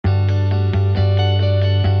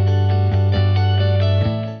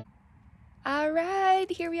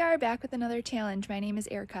we are back with another challenge. My name is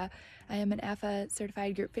Erica. I am an AFA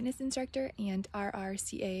certified group fitness instructor and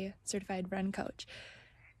RRCA certified run coach.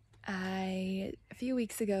 A few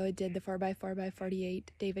weeks ago did the 4x4x48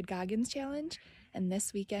 David Goggins challenge, and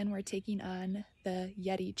this weekend we're taking on the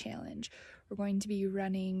Yeti challenge. We're going to be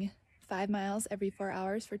running 5 miles every 4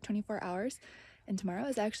 hours for 24 hours, and tomorrow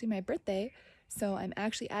is actually my birthday, so I'm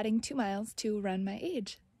actually adding 2 miles to run my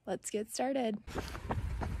age. Let's get started.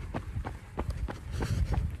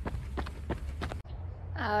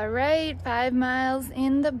 All right, 5 miles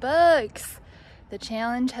in the books. The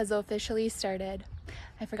challenge has officially started.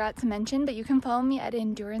 I forgot to mention, but you can follow me at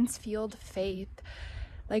Endurance Fueled Faith.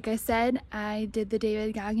 Like I said, I did the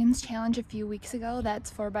David Goggins challenge a few weeks ago.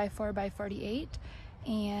 That's 4x4x48.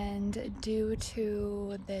 And due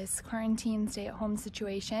to this quarantine stay-at-home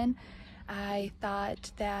situation, I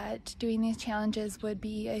thought that doing these challenges would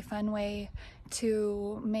be a fun way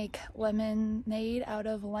to make lemonade out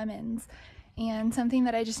of lemons, and something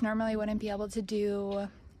that I just normally wouldn't be able to do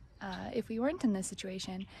if we weren't in this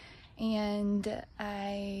situation. And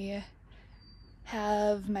I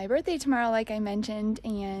have my birthday tomorrow, like I mentioned,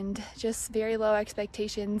 and just very low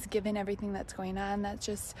expectations given everything that's going on. That's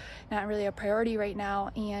just not really a priority right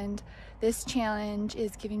now, and this challenge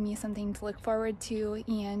is giving me something to look forward to,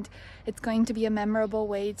 and it's going to be a memorable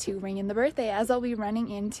way to ring in the birthday, as I'll be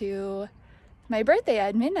running into my birthday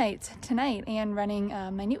at midnight tonight and running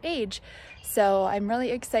my new age. So I'm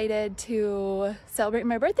really excited to celebrate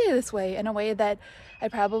my birthday this way, in a way that I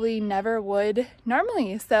probably never would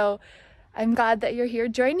normally. So I'm glad that you're here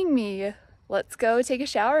joining me. Let's go take a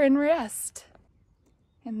shower and rest.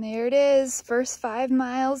 And there it is, first 5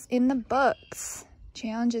 miles in the books.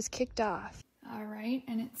 Challenge is kicked off. All right,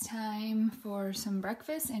 and it's time for some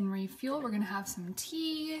breakfast and refuel. We're gonna have some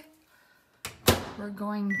tea. We're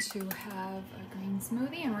going to have a green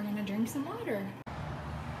smoothie, and we're gonna drink some water.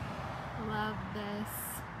 Love this.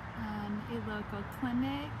 A local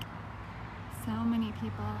clinic. So many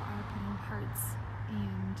people are putting hearts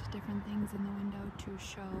and different things in the window to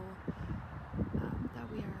show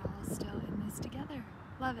that we are all still in this together.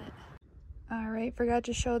 Love it. All right, forgot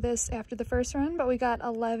to show this after the first run, but we got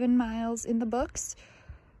 11 miles in the books.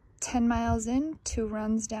 10 miles in, 2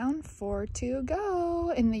 runs down, 4 to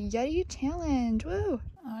go in the Yeti challenge. Woo!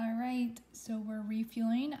 All right, so we're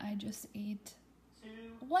refueling. I just ate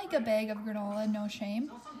like a bag of granola, no shame.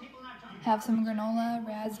 Have some granola,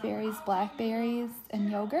 raspberries, blackberries, and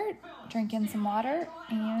yogurt. Drinking some water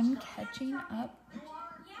and catching up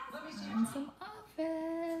on some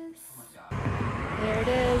office. There it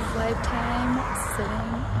is, lifetime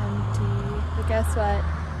sitting empty. But guess what?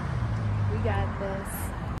 We got this.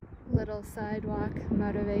 Little sidewalk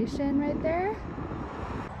motivation right there.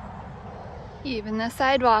 Even the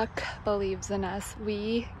sidewalk believes in us.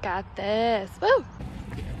 We got this. Woo!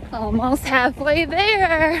 Almost halfway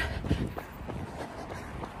there.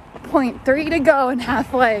 0.3 to go and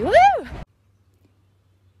halfway. Woo!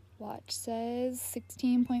 Watch says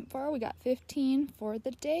 16.4. We got 15 for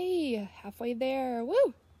the day. Halfway there.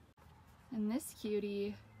 Woo! And this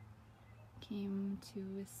cutie came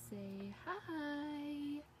to say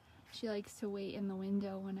hi. She likes to wait in the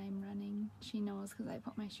window when I'm running. She knows because I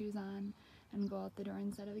put my shoes on and go out the door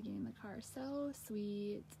instead of getting in the car. So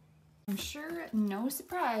sweet. I'm sure, no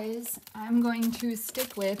surprise, I'm going to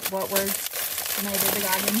stick with what worked when I did the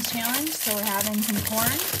Goggins challenge. So we're having some corn,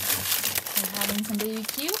 we're having some baby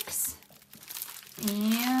cukes,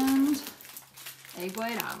 and egg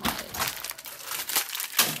white omelet.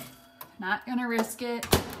 Not gonna risk it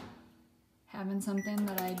having something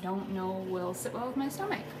that I don't know will sit well with my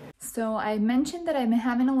stomach. So I mentioned that I'm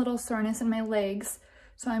having a little soreness in my legs,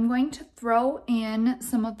 so I'm going to throw in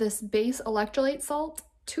some of this base electrolyte salt,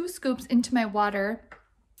 2 scoops into my water.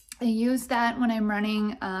 I use that when I'm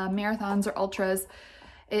running marathons or ultras.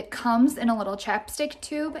 It comes in a little chapstick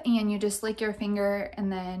tube, and you just lick your finger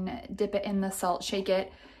and then dip it in the salt, shake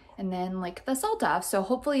it, and then lick the salt off. So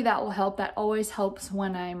hopefully that will help. That always helps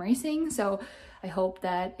when I'm racing, so I hope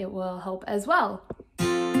that it will help as well.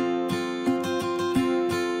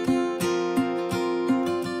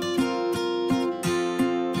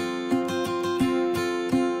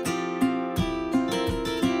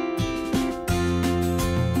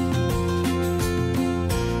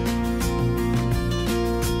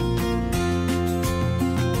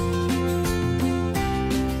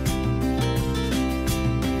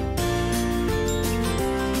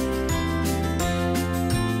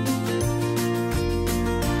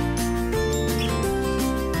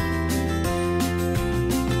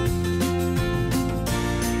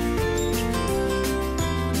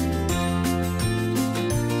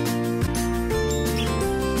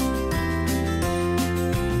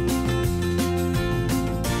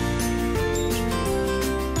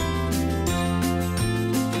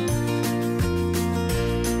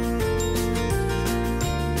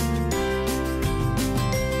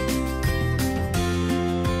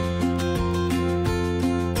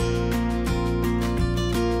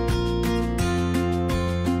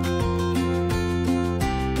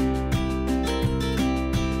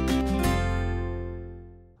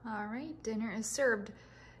 dinner is served.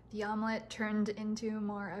 The omelet turned into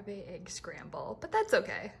more of a egg scramble, but that's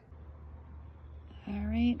okay. All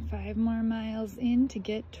right, 5 more miles in to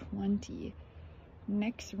get 20.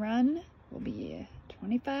 Next run will be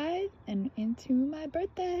 25 and into my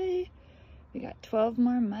birthday. We got 12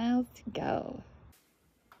 more miles to go.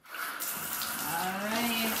 All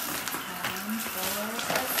right, time for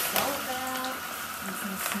a salt bath and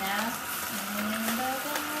some snacks in the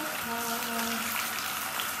bathtub.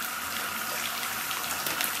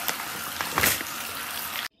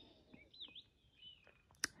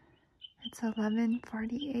 It's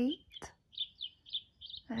 11:48.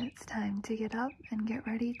 And it's time to get up and get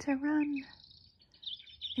ready to run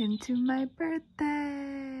into my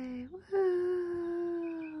birthday.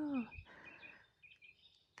 Woo!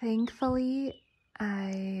 Thankfully,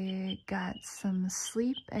 I got some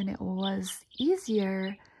sleep and it was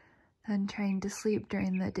easier than trying to sleep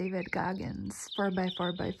during the David Goggins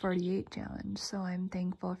 4x4x48 challenge. So I'm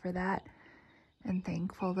thankful for that and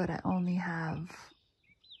thankful that I only have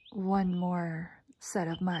one more set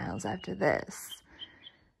of miles after this.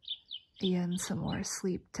 And some more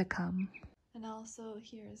sleep to come. And also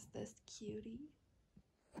here's this cutie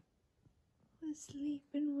who's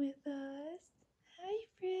sleeping with us. Hi,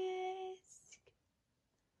 Frisk.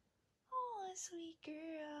 Oh, sweet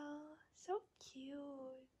girl. So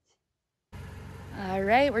cute. All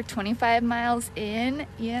right, we're 25 miles in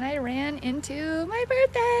and I ran into my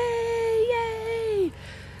birthday. Yay!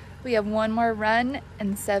 We have one more run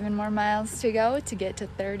and 7 more miles to go to get to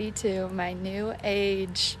 32, my new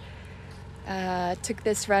age. Took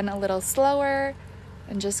this run a little slower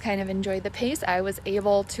and just kind of enjoyed the pace. I was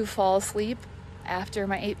able to fall asleep after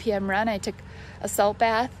my 8 p.m. run. I took a salt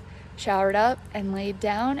bath, showered up, and laid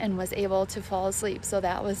down and was able to fall asleep. So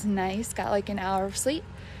that was nice. Got like an hour of sleep.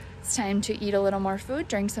 It's time to eat a little more food,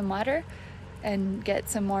 drink some water, and get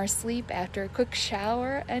some more sleep after a quick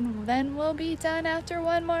shower. And then we'll be done after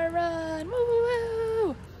one more run. Woo woo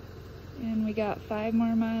woo! And we got 5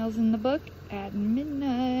 more miles in the book at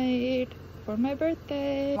midnight for my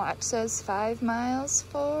birthday. Watch says 5 miles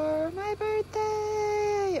for my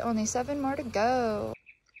birthday. Only 7 more to go.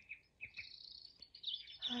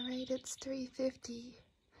 All right, it's 3:50.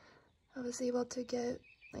 I was able to get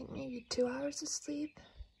like maybe 2 hours of sleep.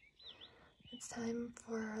 It's time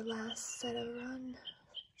for our last set of runs.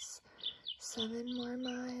 7 more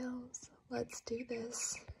miles. Let's do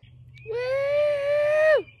this.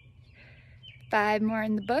 Woo! 5 more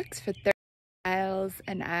in the books for 30 miles,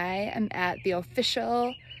 and I am at the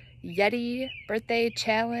official Yeti birthday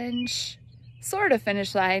challenge sort of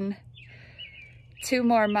finish line. 2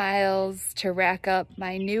 more miles to rack up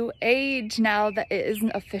my new age now that it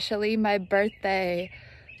isn't officially my birthday.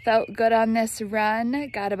 Felt good on this run.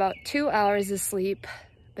 Got about 2 hours of sleep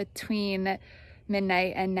between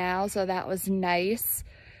midnight and now, so that was nice.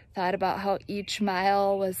 Thought about how each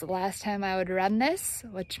mile was the last time I would run this,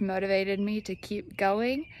 which motivated me to keep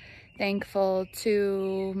going. Thankful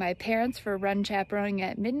to my parents for run chaperoning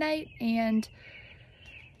at midnight and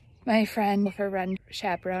my friend for run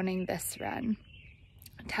chaperoning this run.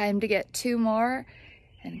 Time to get 2 more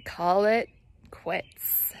and call it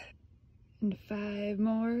quits. And 5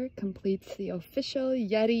 more completes the official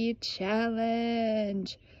Yeti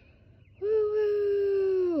challenge. Woo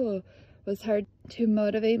woo! Was hard to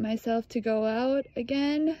motivate myself to go out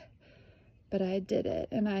again, but I did it.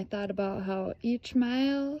 And I thought about how each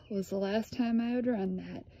mile was the last time I would run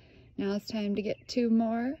that. Now it's time to get 2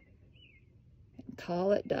 more and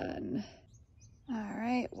call it done. All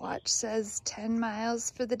right, watch says 10 miles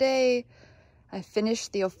for the day. I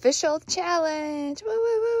finished the official challenge. Woo,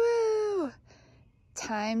 woo, woo, woo.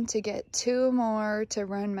 Time to get 2 more to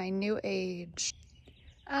run my new age.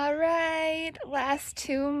 All right, last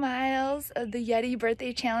 2 miles of the Yeti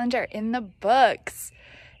birthday challenge are in the books.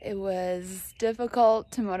 It was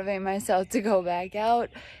difficult to motivate myself to go back out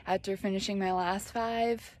after finishing my last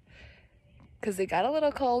 5 because it got a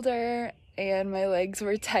little colder and my legs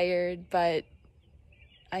were tired, but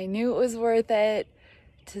I knew it was worth it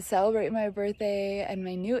to celebrate my birthday and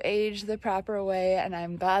my new age the proper way, and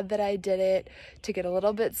I'm glad that I did it. To get a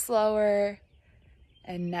little bit slower,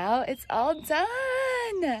 and now it's all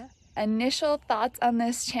done. Initial thoughts on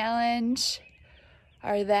this challenge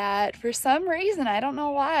are that for some reason, I don't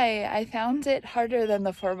know why, I found it harder than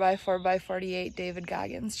the 4x4x48 David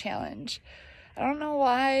Goggins challenge. I don't know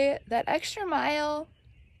why. That extra mile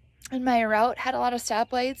in my route had a lot of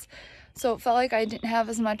stoplights, so it felt like I didn't have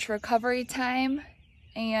as much recovery time,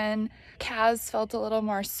 and calves felt a little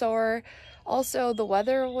more sore. Also, the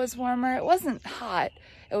weather was warmer. It wasn't hot.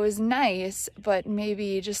 It was nice, but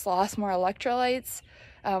maybe just lost more electrolytes.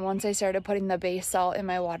 Once I started putting the base salt in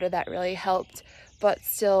my water, that really helped, but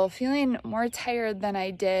still feeling more tired than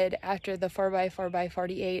I did after the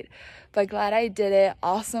 4x4x48, but glad I did it.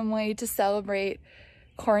 Awesome way to celebrate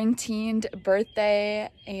quarantined birthday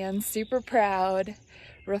and super proud.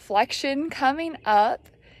 Reflection coming up,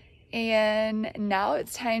 and now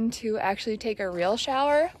it's time to actually take a real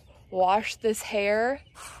shower, wash this hair,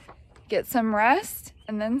 get some rest,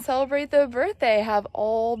 and then celebrate the birthday. Have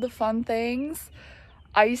all the fun things.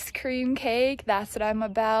 Ice cream cake, that's what I'm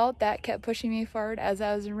about. That kept pushing me forward as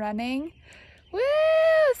I was running. Woo,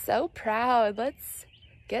 so proud. Let's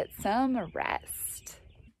get some rest.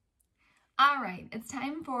 All right, it's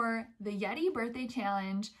time for the Yeti birthday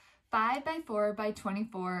challenge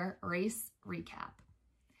 5x4x24 race recap.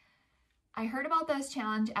 I heard about this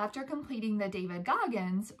challenge after completing the David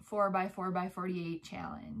Goggins 4x4x48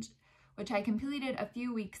 challenge, which I completed a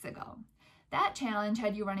few weeks ago. That challenge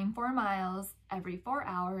had you running 4 miles every 4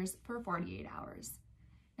 hours for 48 hours.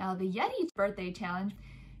 Now the Yeti birthday challenge,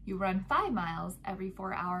 you run 5 miles every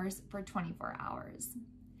 4 hours for 24 hours.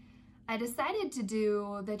 I decided to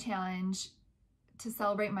do the challenge to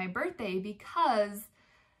celebrate my birthday because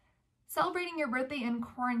celebrating your birthday in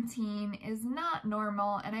quarantine is not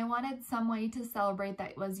normal, and I wanted some way to celebrate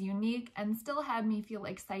that was unique and still had me feel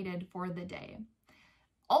excited for the day.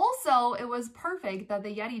 Also, it was perfect that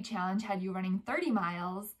the Yeti challenge had you running 30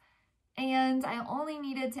 miles, and I only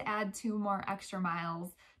needed to add 2 more extra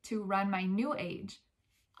miles to run my new age.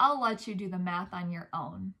 I'll let you do the math on your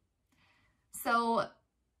own. So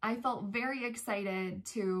I felt very excited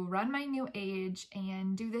to run my new age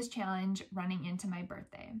and do this challenge running into my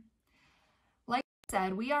birthday. Like I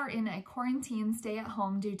said, we are in a quarantine stay at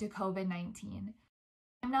home due to COVID-19.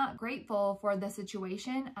 I'm not grateful for the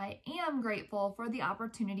situation. I am grateful for the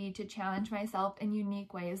opportunity to challenge myself in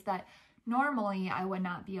unique ways that normally I would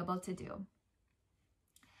not be able to do.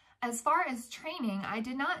 As far as training, I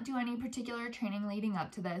did not do any particular training leading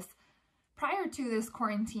up to this. Prior to this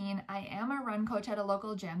quarantine, I am a run coach at a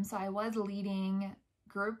local gym, so I was leading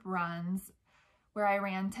group runs where I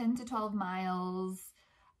ran 10 to 12 miles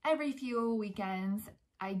every few weekends.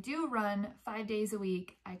 I do run 5 days a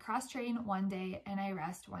week. I cross-train 1 day and I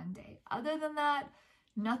rest 1 day. Other than that,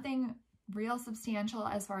 nothing real substantial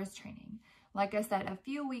as far as training. Like I said, a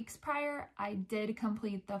few weeks prior, I did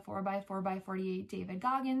complete the 4x4x48 David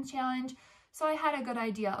Goggins challenge, so I had a good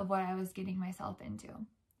idea of what I was getting myself into.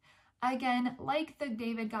 Again, like the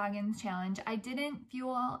David Goggins challenge, I didn't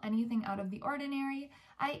fuel anything out of the ordinary.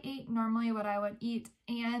 I ate normally what I would eat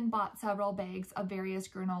and bought several bags of various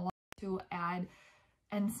granola to add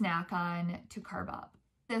and snack on to carb up.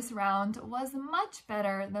 This round was much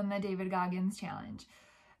better than the David Goggins challenge.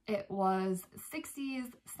 It was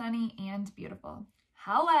 60s, sunny, and beautiful.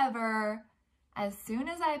 However, as soon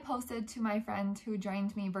as I posted to my friend who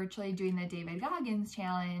joined me virtually doing the David Goggins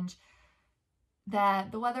challenge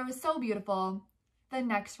that the weather was so beautiful, the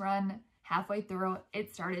next run, halfway through,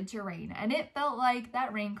 it started to rain, and it felt like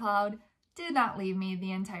that rain cloud did not leave me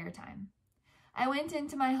the entire time. I went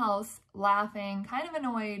into my house laughing, kind of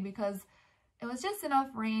annoyed because it was just enough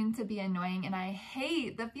rain to be annoying, and I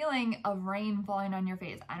hate the feeling of rain falling on your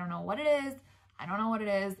face. I don't know what it is. I don't know what it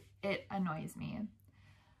is. It annoys me.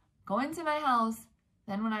 Go into my house,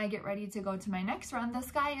 then when I get ready to go to my next run, the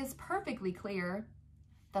sky is perfectly clear.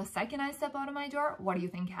 The second I step out of my door, what do you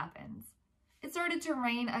think happens? It started to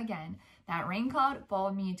rain again. That rain cloud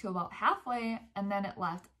followed me to about halfway, and then it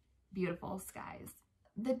left beautiful skies.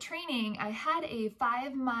 The training, I had a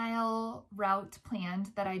 5-mile route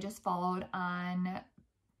planned that I just followed on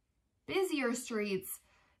busier streets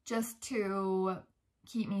just to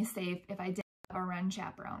keep me safe if I did have a run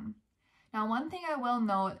chaperone. Now, one thing I will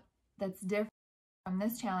note that's different from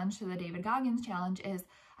this challenge to the David Goggins challenge is,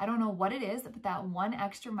 I don't know what it is, but that 1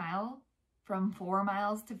 extra mile from 4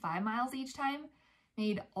 miles to 5 miles each time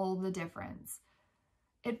made all the difference.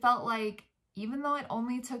 It felt like, even though it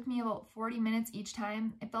only took me about 40 minutes each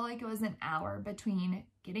time, it felt like it was an hour between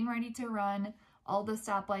getting ready to run, all the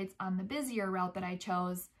stoplights on the busier route that I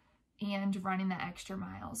chose, and running the extra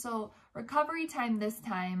mile. So recovery time this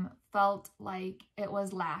time felt like it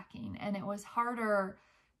was lacking, and it was harder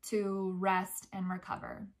to rest and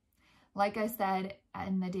recover. Like I said,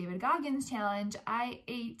 in the David Goggins challenge, I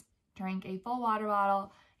ate, drank a full water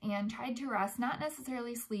bottle, and tried to rest, not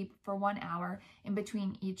necessarily sleep, for 1 hour in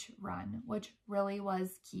between each run, which really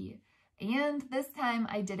was key. And this time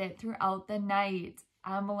I did it throughout the night.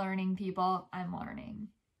 I'm learning, people, I'm learning.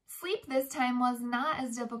 Sleep this time was not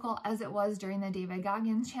as difficult as it was during the David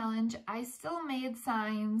Goggins challenge. I still made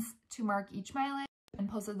signs to mark each mileage and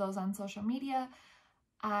posted those on social media.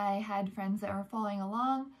 I had friends that were following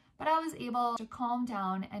along, but I was able to calm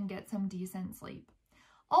down and get some decent sleep.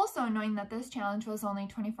 Also, knowing that this challenge was only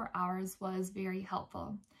 24 hours was very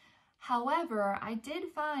helpful. However, I did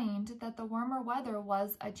find that the warmer weather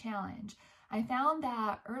was a challenge. I found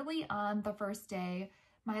that early on the first day,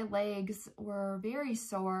 my legs were very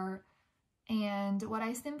sore, and what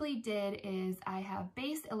I simply did is I have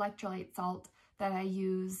base electrolyte salt that I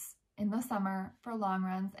use in the summer for long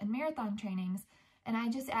runs and marathon trainings, and I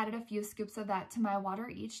just added a few scoops of that to my water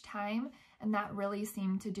each time, and that really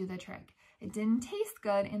seemed to do the trick. It didn't taste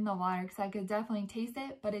good in the water because I could definitely taste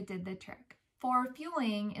it, but it did the trick. For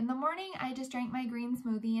fueling, in the morning, I just drank my green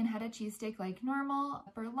smoothie and had a cheese steak like normal.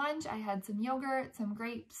 For lunch, I had some yogurt, some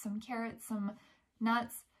grapes, some carrots, some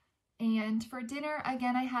nuts. And for dinner,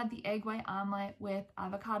 again, I had the egg white omelet with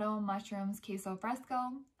avocado, mushrooms, queso fresco.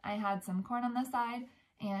 I had some corn on the side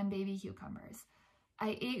and baby cucumbers.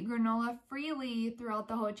 I ate granola freely throughout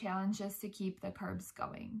the whole challenge just to keep the carbs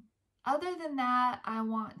going. Other than that, I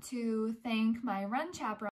want to thank my run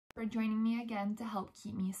chaperone for joining me again to help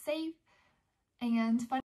keep me safe. And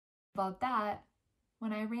funny about that,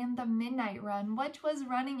 when I ran the midnight run, which was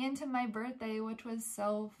running into my birthday, which was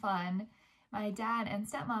so fun, my dad and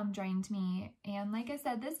stepmom joined me. And like I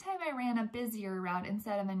said, this time I ran a busier route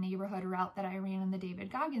instead of a neighborhood route that I ran in the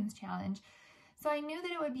David Goggins challenge. So I knew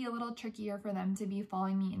that it would be a little trickier for them to be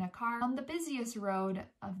following me in a car. On the busiest road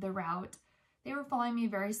of the route, they were following me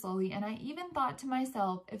very slowly. And I even thought to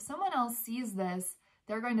myself, if someone else sees this,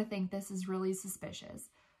 they're going to think this is really suspicious.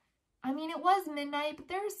 I mean, it was midnight, but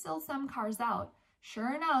there were still some cars out.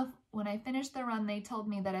 Sure enough, when I finished the run, they told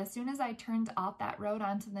me that as soon as I turned off that road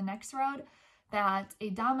onto the next road, that a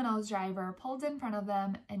Domino's driver pulled in front of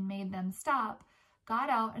them and made them stop, got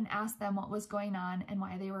out and asked them what was going on and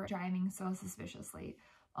why they were driving so suspiciously,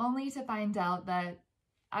 only to find out that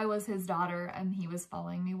I was his daughter and he was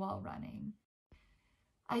following me while running.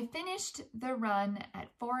 I finished the run at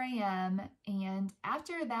 4 a.m. and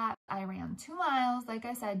after that I ran 2 miles, like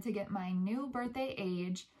I said, to get my new birthday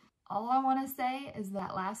age. All I want to say is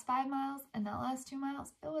that last 5 miles and that last 2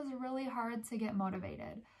 miles, it was really hard to get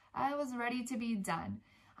motivated. I was ready to be done.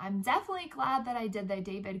 I'm definitely glad that I did the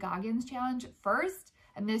David Goggins challenge first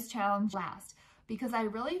and this challenge last, because I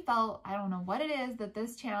really felt, I don't know what it is, that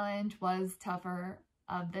this challenge was tougher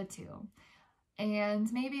of the two.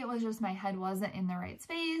 And maybe it was just my head wasn't in the right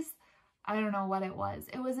space. I don't know what it was.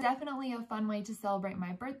 It was definitely a fun way to celebrate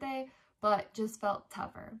my birthday, but just felt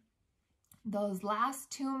tougher. Those last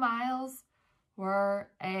 2 miles were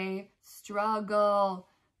a struggle.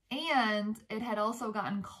 And it had also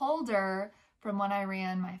gotten colder from when I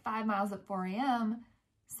ran my 5 miles at 4 a.m.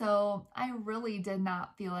 So I really did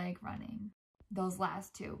not feel like running those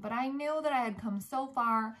last 2. But I knew that I had come so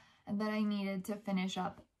far and that I needed to finish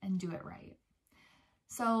up and do it right.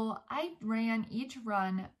 So I ran each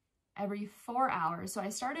run every 4 hours. So I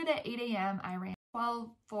started at 8 a.m. I ran 12,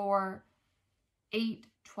 4, 8,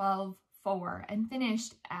 12, 4, and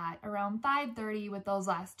finished at around 5:30 with those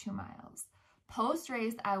last 2 miles.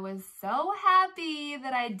 Post-race, I was so happy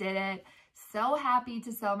that I did it, so happy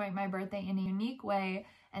to celebrate my birthday in a unique way,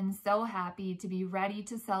 and so happy to be ready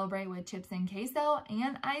to celebrate with chips and queso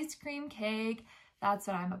and ice cream cake. That's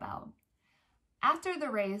what I'm about. After the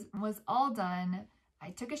race was all done, I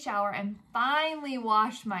took a shower and finally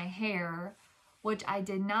washed my hair, which I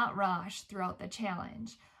did not rush throughout the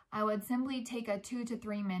challenge. I would simply take a 2 to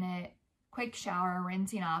 3 minute quick shower,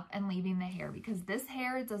 rinsing off and leaving the hair, because this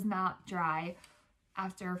hair does not dry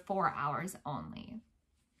after 4 hours only.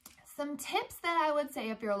 Some tips that I would say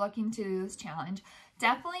if you're looking to do this challenge: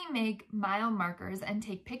 definitely make mile markers and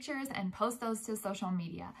take pictures and post those to social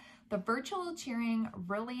media. The virtual cheering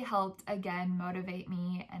really helped, again, motivate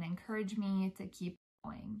me and encourage me to keep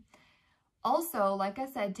going. Also, like I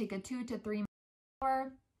said, take a 2 to 3 minute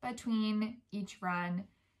shower between each run.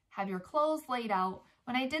 Have your clothes laid out.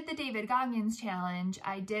 When I did the David Goggins challenge,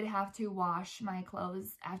 I did have to wash my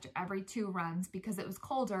clothes after every 2 runs because it was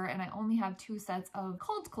colder and I only have 2 sets of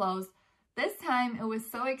cold clothes. This time it was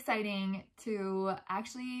so exciting to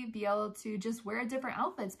actually be able to just wear different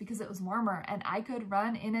outfits because it was warmer and I could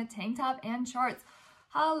run in a tank top and shorts.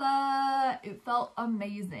 Holla! It felt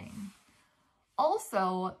amazing.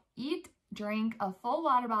 Also, eat, drink a full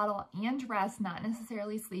water bottle and rest, not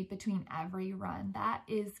necessarily sleep between every run. That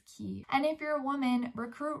is key. And if you're a woman,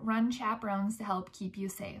 recruit run chaperones to help keep you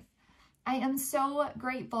safe. I am so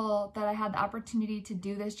grateful that I had the opportunity to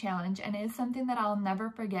do this challenge, and it is something that I'll never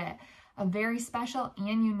forget. A very special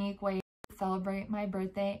and unique way to celebrate my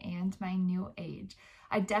birthday and my new age.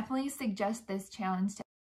 I definitely suggest this challenge to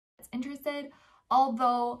anyone that's interested,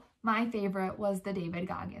 although my favorite was the David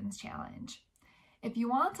Goggins challenge. If you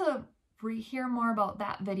want to hear more about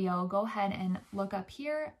that video, go ahead and look up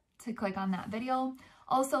here to click on that video.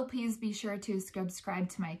 Also, please be sure to subscribe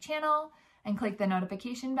to my channel and click the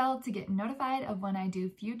notification bell to get notified of when I do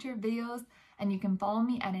future videos, and you can follow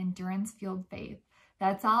me at Endurance Fueled Faith.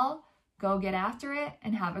 That's all. Go get after it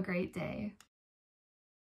and have a great day.